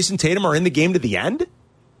and Jason Tatum are in the game to the end?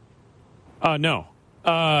 No.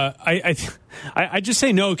 I just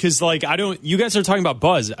say no because, like, you guys are talking about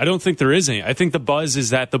buzz. I don't think there is any. I think the buzz is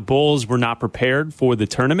that the Bulls were not prepared for the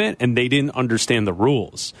tournament and they didn't understand the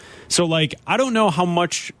rules. So, like, I don't know how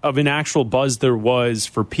much of an actual buzz there was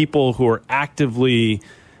for people who are actively,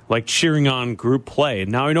 like, cheering on group play.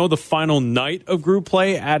 Now, I know the final night of group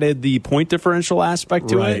play added the point differential aspect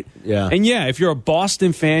to it. Yeah. And, yeah, if you're a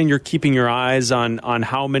Boston fan, you're keeping your eyes on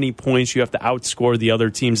how many points you have to outscore the other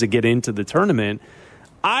teams to get into the tournament.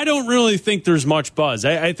 I don't really think there's much buzz.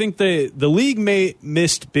 I think the league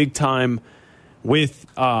missed big time with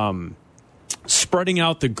spreading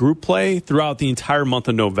out the group play throughout the entire month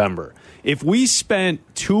of November. If we spent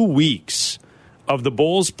 2 weeks of the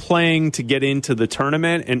Bulls playing to get into the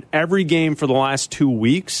tournament and every game for the last 2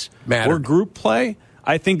 weeks were group play,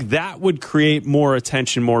 I think that would create more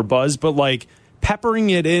attention, more buzz. But, like, peppering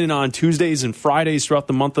it in on Tuesdays and Fridays throughout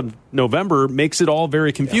the month of November makes it all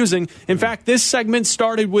very confusing. Yeah. In fact, this segment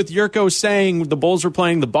started with Yurko saying the Bulls were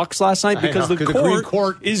playing the Bucks last night because the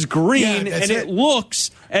court is green and it looks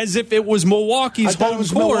as if it was Milwaukee's home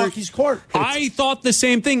court. I thought the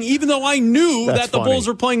same thing, even though I knew that the Bulls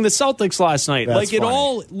were playing the Celtics last night. It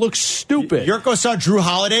all looks stupid. Yurko saw Drew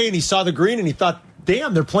Holiday and he saw the green and he thought,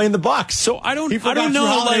 damn, they're playing the Bucks. So I don't know.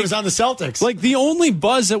 Holiday was on the Celtics. Like, the only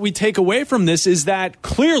buzz that we take away from this is that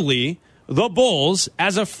clearly the Bulls,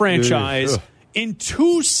 as a franchise, in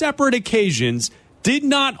 2 separate occasions, did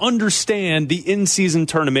not understand the in-season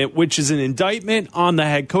tournament, which is an indictment on the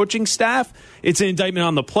head coaching staff. It's an indictment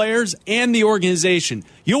on the players and the organization.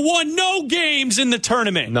 You won no games in the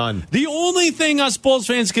tournament. None. The only thing us Bulls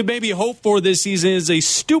fans could maybe hope for this season is a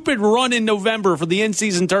stupid run in November for the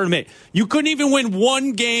in-season tournament. You couldn't even win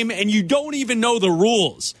one game, and you don't even know the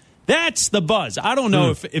rules. That's the buzz. I don't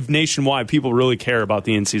know if nationwide people really care about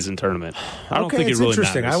the in-season tournament. I don't think it really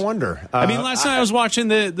interesting. matters. I wonder. I mean, last night I was watching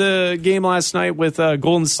the game last night with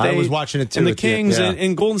Golden State. I was watching it too. And the Kings,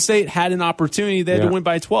 and Golden State had an opportunity. They had to win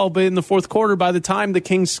by 12, but in the fourth quarter, by the time the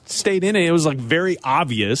Kings stayed in it, it was like very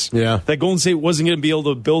obvious that Golden State wasn't going to be able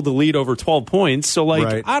to build a lead over 12 points. So,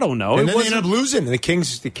 like, I don't know. And then they ended up losing. The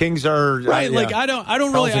Kings are right. Like, I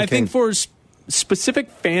don't really. I think for specific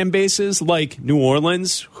fan bases like New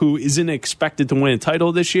Orleans, who isn't expected to win a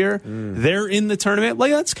title this year, they're in the tournament.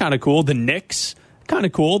 Like, that's kind of cool. The Knicks, kind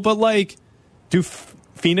of cool. But, like, do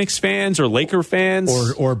Phoenix fans or Laker fans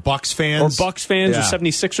or Bucks fans or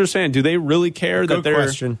 76ers fans, do they really care that they're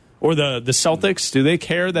question. Or the Celtics, do they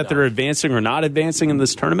care that they're advancing or not advancing in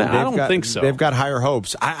this tournament? I don't think so. They've got higher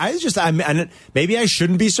hopes. Maybe I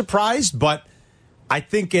shouldn't be surprised, but I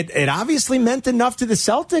think it obviously meant enough to the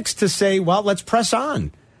Celtics to say, well, let's press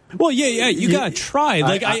on. Well, yeah, you got to try.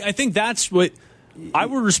 Like, I think that's what I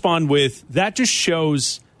would respond with. That just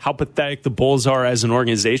shows how pathetic the Bulls are as an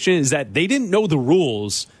organization, is that they didn't know the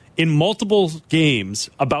rules in multiple games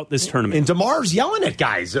about this tournament. And DeMar's yelling at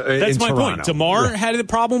guys That's my Toronto. point. DeMar had a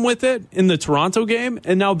problem with it in the Toronto game,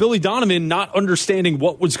 and now Billy Donovan not understanding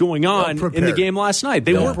what was going on in the game last night.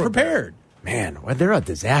 They weren't prepared. Man, well, they're a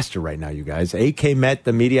disaster right now, you guys. AK met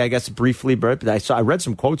the media, I guess, briefly, but I read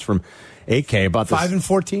some quotes from AK about this.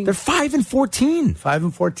 5-14. They're 5-14.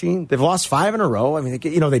 5-14. They've lost 5 in a row. I mean,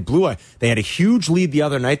 they had a huge lead the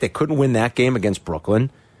other night. They couldn't win that game against Brooklyn.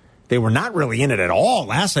 They were not really in it at all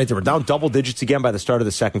last night. They were down double digits again by the start of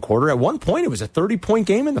the second quarter. At one point, it was a 30-point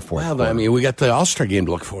game in the fourth quarter. I mean, we got the All-Star game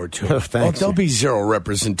to look forward to. Thanks. Well, there'll be zero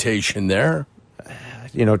representation there.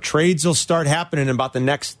 Trades will start happening in about the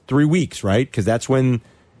next 3 weeks, right? Because that's when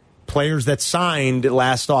players that signed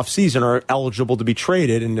last offseason are eligible to be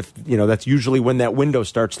traded. And if that's usually when that window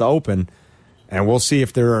starts to open. And we'll see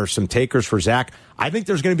if there are some takers for Zach. I think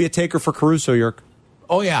there's going to be a taker for Caruso, Yerk.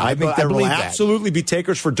 Oh, yeah. I think there will absolutely be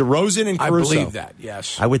takers for DeRozan and Caruso. I believe that,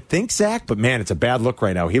 yes. I would think Zach, but man, it's a bad look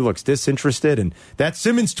right now. He looks disinterested. And that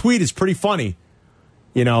Simmons tweet is pretty funny.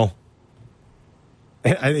 He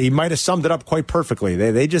might have summed it up quite perfectly.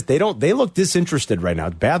 They look disinterested right now.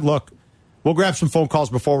 Bad look. We'll grab some phone calls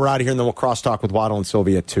before we're out of here, and then we'll crosstalk with Waddle and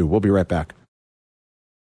Sylvia at 2. We'll be right back.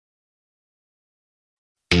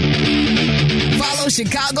 Follow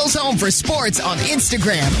Chicago's Home for Sports on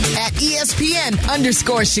Instagram at ESPN_Chicago.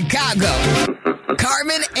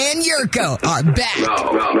 Carmen and Yurko are back.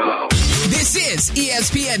 No. This is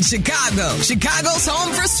ESPN Chicago, Chicago's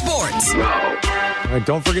Home for Sports. All right,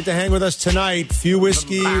 don't forget to hang with us tonight. Few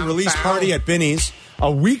Whiskey release party at Binny's.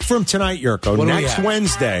 A week from tonight, Yurko, next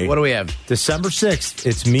Wednesday. What do we have? December 6th.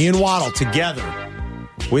 It's me and Waddle together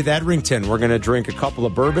with Edrington. We're going to drink a couple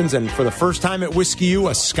of bourbons, and for the first time at Whiskey U,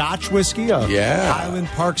 a Scotch whiskey, Highland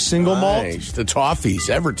Park single malt. The Toffees,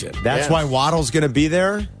 Everton. That's why Waddle's going to be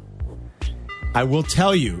there. I will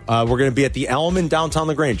tell you, we're going to be at the Elm in downtown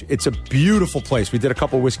LaGrange. It's a beautiful place. We did a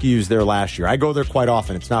couple of Whiskey U's there last year. I go there quite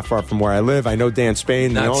often. It's not far from where I live. I know Dan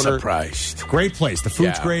Spain, the owner. Not surprised. Great place. The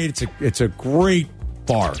food's great. It's a great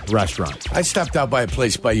bar, restaurant. I stopped out by a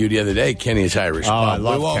place by you the other day, Kenny's Irish. I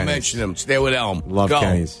love We won't Kenny's. mention them. Stay with Elm. Love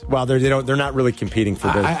Kenny's. Well, they're not really competing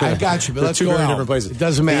for this. I got you, but let's two go very Elm. different places. It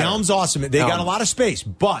doesn't matter. The Elm's awesome. They got a lot of space,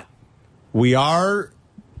 but we are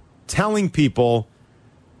telling people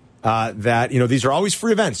that these are always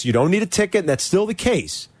free events. You don't need a ticket, and that's still the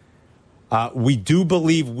case. We do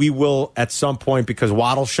believe we will at some point, because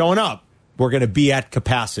Waddle's showing up, we're going to be at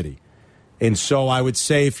capacity. And so I would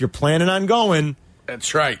say if you're planning on going,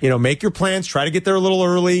 that's right. Make your plans. Try to get there a little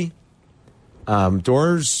early.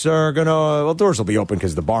 Doors will be open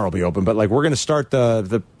because the bar will be open. But we're going to start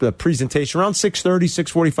the presentation around 6:30,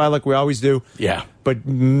 6:45, like we always do. Yeah. But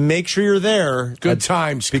make sure you're there. Good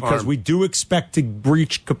times, because Carm. we do expect to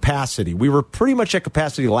reach capacity. We were pretty much at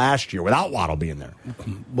capacity last year without Waddle being there.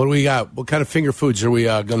 What do we got? What kind of finger foods are we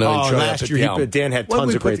going to enjoy? Last year Dan had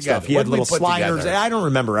tons of great stuff. He had little sliders. I don't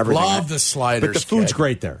remember everything. Love the sliders. But the food's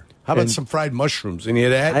great there. How about some fried mushrooms? Any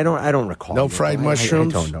of that? I don't recall. No fried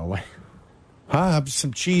mushrooms? I don't know.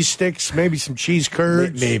 Some cheese sticks, maybe some cheese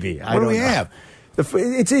curds. Maybe. What do we have?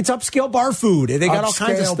 It's upscale bar food. They got all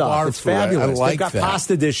kinds of stuff. It's fabulous. They've got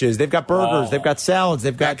pasta dishes. They've got burgers. They've got salads.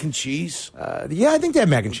 They've got mac and cheese. I think they have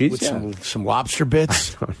mac and cheese. With some lobster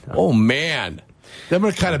bits. Oh man, them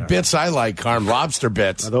are the kind of bits I like, Carm. Lobster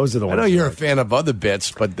bits. Those are the ones. I know you're a fan of other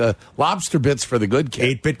bits, but the lobster bits for the good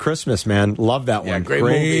kid. 8-Bit Christmas, man. Love that one.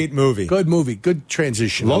 Great movie. Good movie. Good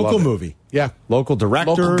transition. Local movie. Yeah. Local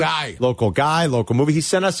director. Local guy. Local movie. He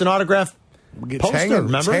sent us an autograph poster,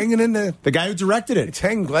 remember? It's hanging in there. The guy who directed it. It's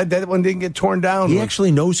hanging. Glad that one didn't get torn down. He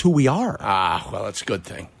actually knows who we are. Well, that's a good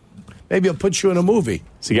thing. Maybe he'll put you in a movie.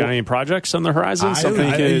 Has he got any projects on the horizon? Something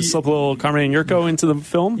you can slip a little Carmen and Yurko into the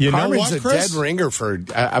film? Carmen's a dead ringer for,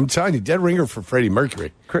 I'm telling you, dead ringer for Freddie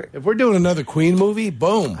Mercury. If we're doing another Queen movie,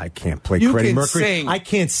 boom. I can't play Freddie Mercury. Sing. I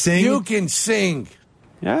can't sing. You can sing.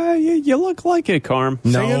 Yeah, you look like it, Carm.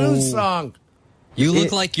 Sing a new song. You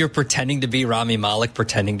look like you're pretending to be Rami Malek,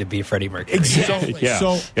 pretending to be Freddie Mercury. Exactly.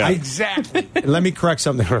 Exactly. Let me correct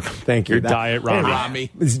something. Thank you. Your diet, Rami. Hey,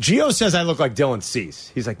 Rami. Gio says I look like Dylan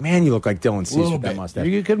Cease. He's like, man, you look like Dylan Cease with that mustache.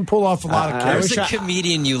 You can pull off a lot of There's characters. a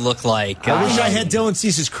comedian you look like. I wish I had Dylan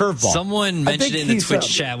Cease's curveball. Someone mentioned it in the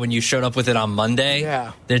Twitch chat when you showed up with it on Monday.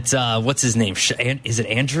 Yeah. It's, what's his name? Is it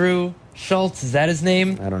Andrew Schultz? Is that his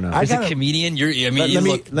name? I don't know. He's a comedian. You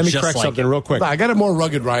look let me just correct like something real quick. I got a more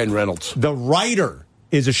rugged Ryan Reynolds. The writer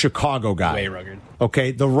is a Chicago guy. Way rugged.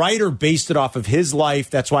 Okay, the writer based it off of his life.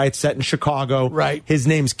 That's why it's set in Chicago. Right. His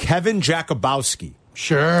name's Kevin Jakubowski.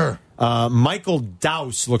 Sure. Michael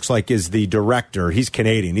Dowse looks like is the director. He's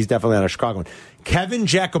Canadian. He's definitely not a Chicagoan. Kevin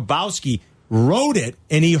Jakubowski wrote it,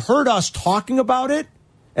 and he heard us talking about it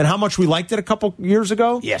and how much we liked it a couple years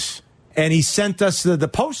ago. Yes. And he sent us the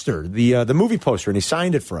poster, the movie poster, and he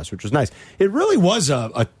signed it for us, which was nice. It really was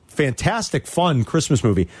a fantastic, fun Christmas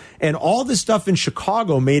movie. And all this stuff in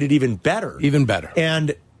Chicago made it even better. Even better.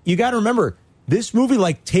 And you got to remember, this movie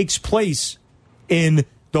takes place in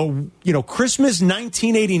the Christmas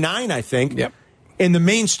 1989, I think. Yep. And the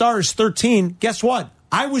main star is 13. Guess what?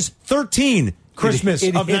 I was 13 Christmas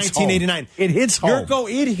of 1989. Home. It hits home.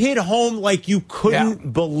 Yurko, it hit home like you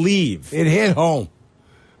couldn't believe. It hit home.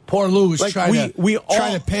 Poor Lou was trying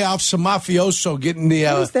to pay off some mafioso getting the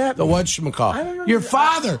whatchamacallit. Your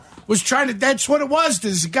father was trying to. That's what it was.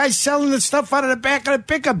 There's a guy selling the stuff out of the back of the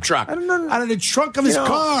pickup truck. I don't know. Out of the trunk of his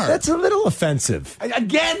car. That's a little offensive.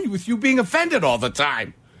 Again, with you being offended all the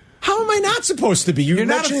time. How am I not supposed to be? You're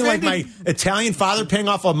mentioning not like my Italian father paying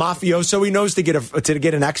off a mafioso he knows to get an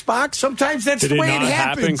Xbox. Sometimes that's the way it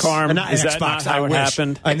happens. Carm? Is that not how it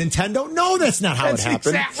happened? A Nintendo? No, that's not how it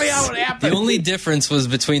happened. That's exactly how it happened. The only difference was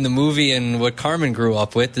between the movie and what Carmen grew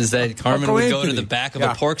up with is that Carmen would go to the back of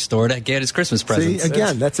a pork store to get his Christmas presents. See,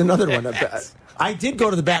 again, that's another one. I did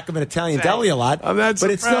go to the back of an Italian deli a lot, but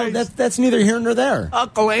it's still that's neither here nor there.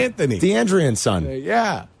 Uncle Anthony, DeAndre and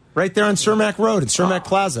Son, right there on Cermak Road at Cermak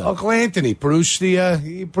Plaza. Uncle Anthony produced the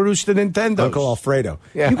Nintendo. Uncle Alfredo.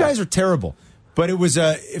 Yeah. You guys are terrible. But it was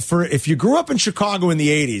if you grew up in Chicago in the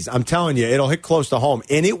 80s, I'm telling you, it'll hit close to home.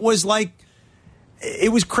 And it was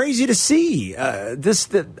it was crazy to see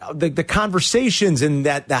the conversations and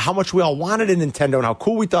how much we all wanted a Nintendo and how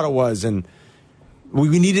cool we thought it was, and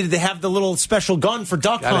we needed to have the little special gun for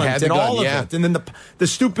Duck Hunt and all of it, and then the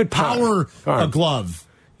stupid power glove.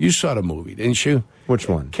 You saw the movie, didn't you? Which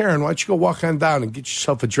one? Karen, why don't you go walk on down and get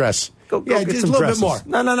yourself a dress? Go get just some a little dresses.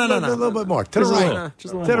 bit more. No. A little bit more. To the right. To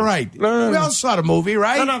the right. No. We all saw the movie,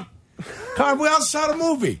 right? No. Carm, we all saw the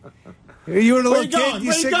movie. You were the little kid.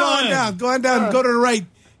 You said, go on down, go to the right.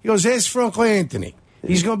 He goes, ask for Uncle Anthony.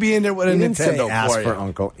 He's going to be in there with a Nintendo ask for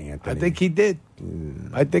Uncle Anthony. I think he did.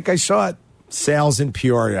 I think I saw it. Sal's in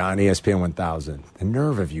Peoria on ESPN 1000. The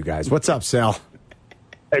nerve of you guys. What's up, Sal?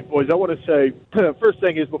 Hey, boys, I want to say, first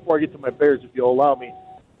thing is, before I get to my Bears, if you'll allow me,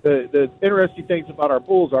 the interesting things about our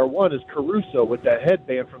Bulls are, one is Caruso with that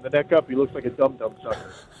headband from the neck up. He looks like a dum-dum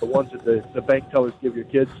sucker, the ones that the bank tellers give your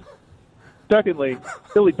kids. Secondly,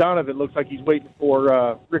 Billy Donovan looks like he's waiting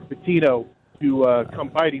for Rick Pitino to come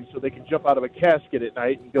bite him so they can jump out of a casket at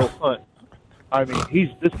night and go hunt. I mean, he's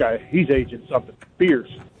aging something fierce.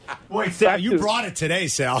 Wait, Sal, you brought it today,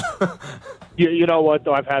 Sal. You know what,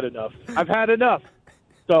 though? I've had enough.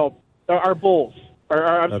 So, our Bulls,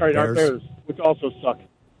 our Bears, which also suck.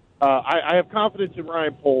 I have confidence in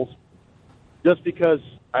Ryan Poles just because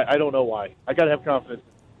I don't know why. I got to have confidence.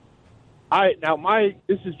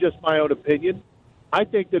 This is just my own opinion. I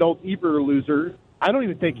think that old Eber loser, I don't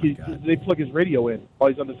even think they plug his radio in while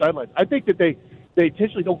he's on the sidelines. I think that they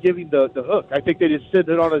intentionally don't give him the hook. I think they just sit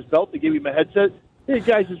it on his belt. They give him a headset. The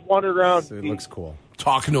guy's just wandering around. So it looks cool.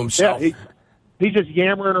 Talking to himself. Yeah, he's just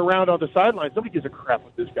yammering around on the sidelines. Nobody gives a crap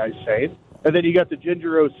what this guy's saying. And then you got the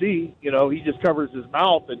Ginger OC. He just covers his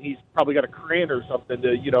mouth, and he's probably got a crayon or something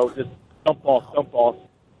to, just dump off.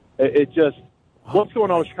 It just what's going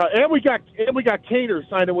on with Chicago? And we got Kaner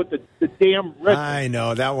signing with the damn Red. I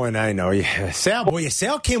know that one. I know. Yeah.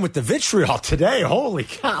 Sal came with the vitriol today. Holy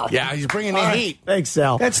cow! Yeah, he's bringing the heat. Thanks,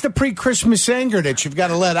 Sal. That's the pre-Christmas anger that you've got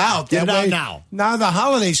to let out. Get it out now. Now the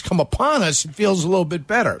holidays come upon us, it feels a little bit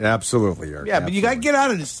better. Absolutely, Eric. Yeah, but you got to get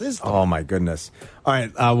out of the system. Oh my goodness! All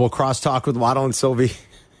right, we'll cross-talk with Waddle and Sylvie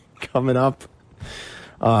coming up.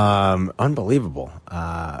 Unbelievable.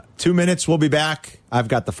 2 minutes. We'll be back. I've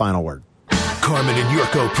got the final word. Carmen and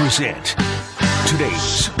Yurko present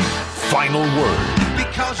today's final word.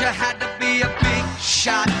 Because you had to be a big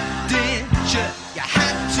shot, did you? You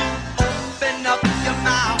had to open up your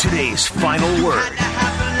mouth. Today's final word. Had to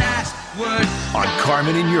have the last word. On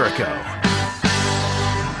Carmen and Yurko.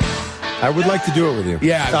 I would like to do it with you.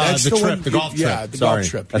 Yeah, that's the golf trip. Yeah, the golf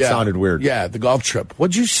trip. That sounded weird. Yeah, the golf trip.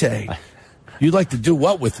 What'd you say? You'd like to do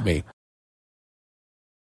what with me?